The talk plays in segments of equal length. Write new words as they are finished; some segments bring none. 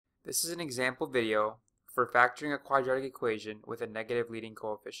This is an example video for factoring a quadratic equation with a negative leading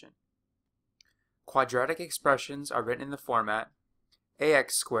coefficient. Quadratic expressions are written in the format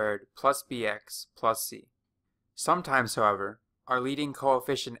ax squared plus bx plus c. Sometimes, however, our leading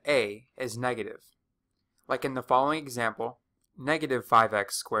coefficient a is negative, like in the following example, negative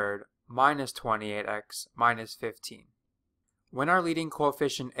 5x squared minus 28x minus 15. When our leading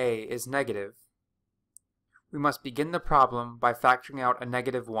coefficient a is negative, we must begin the problem by factoring out a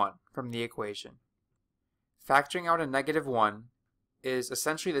negative 1 from the equation. Factoring out a negative 1 is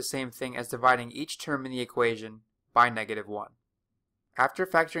essentially the same thing as dividing each term in the equation by negative 1. After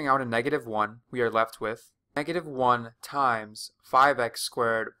factoring out a negative 1, we are left with negative 1 times 5x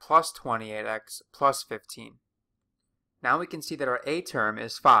squared plus 28x plus 15. Now we can see that our a term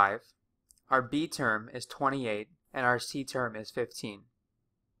is 5, our b term is 28, and our c term is 15.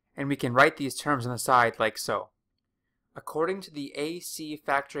 And we can write these terms on the side like so. According to the AC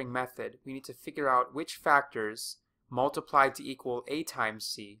factoring method, we need to figure out which factors multiply to equal a times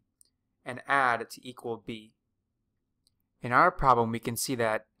c and add to equal b. In our problem, we can see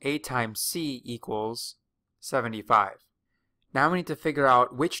that a times c equals 75. Now we need to figure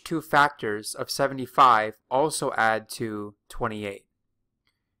out which two factors of 75 also add to 28.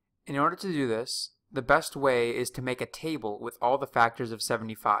 In order to do this, the best way is to make a table with all the factors of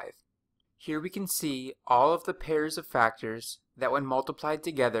 75. Here we can see all of the pairs of factors that when multiplied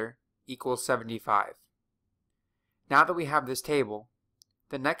together equals 75. Now that we have this table,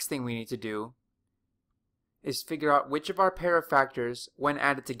 the next thing we need to do is figure out which of our pair of factors, when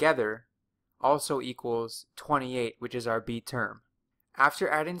added together, also equals 28, which is our b term. After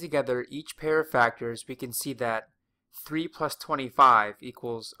adding together each pair of factors, we can see that 3 plus 25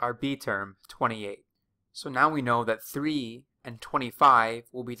 equals our b term, 28. So now we know that 3 and 25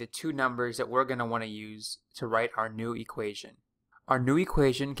 will be the two numbers that we're going to want to use to write our new equation. Our new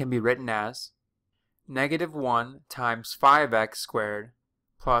equation can be written as negative 1 times 5x squared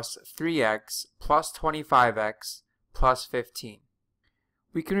plus 3x plus 25x plus 15.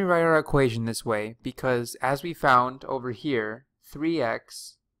 We can rewrite our equation this way because, as we found over here,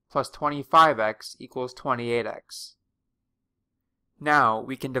 3x plus 25x equals 28x. Now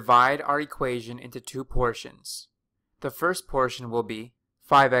we can divide our equation into two portions. The first portion will be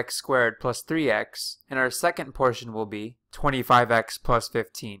 5x squared plus 3x, and our second portion will be 25x plus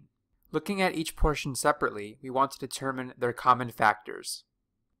 15. Looking at each portion separately, we want to determine their common factors.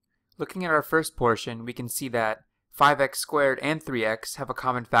 Looking at our first portion, we can see that 5x squared and 3x have a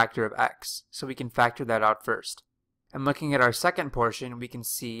common factor of x, so we can factor that out first. And looking at our second portion, we can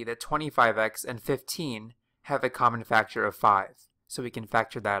see that 25x and 15 have a common factor of 5, so we can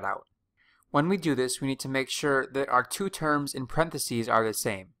factor that out. When we do this, we need to make sure that our two terms in parentheses are the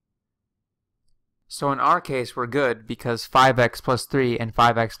same. So in our case, we're good because 5x plus 3 and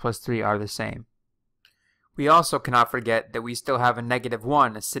 5x plus 3 are the same. We also cannot forget that we still have a negative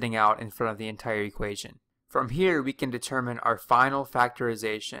 1 sitting out in front of the entire equation. From here, we can determine our final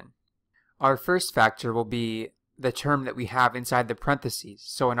factorization. Our first factor will be the term that we have inside the parentheses.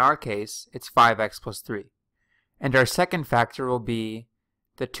 So in our case, it's 5x plus 3. And our second factor will be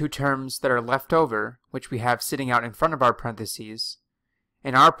the two terms that are left over, which we have sitting out in front of our parentheses.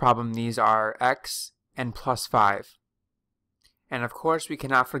 In our problem, these are x and plus 5. And of course, we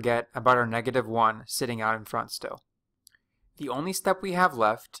cannot forget about our negative 1 sitting out in front still. The only step we have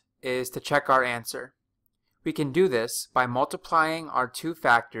left is to check our answer. We can do this by multiplying our two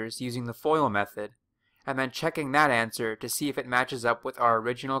factors using the FOIL method, and then checking that answer to see if it matches up with our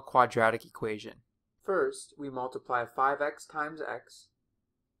original quadratic equation. First, we multiply 5x times x,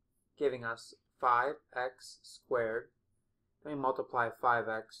 giving us 5x squared. Then we multiply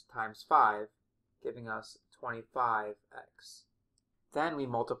 5x times 5, giving us 25x. Then we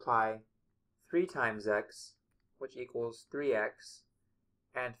multiply 3 times x, which equals 3x,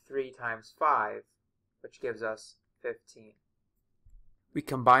 and 3 times 5, which gives us 15. We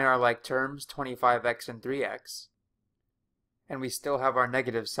combine our like terms, 25x and 3x, and we still have our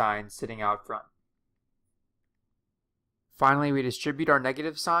negative sign sitting out front. Finally, we distribute our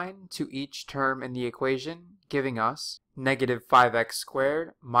negative sign to each term in the equation, giving us negative 5x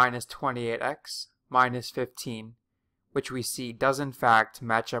squared minus 28x minus 15, which we see does in fact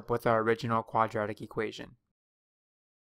match up with our original quadratic equation.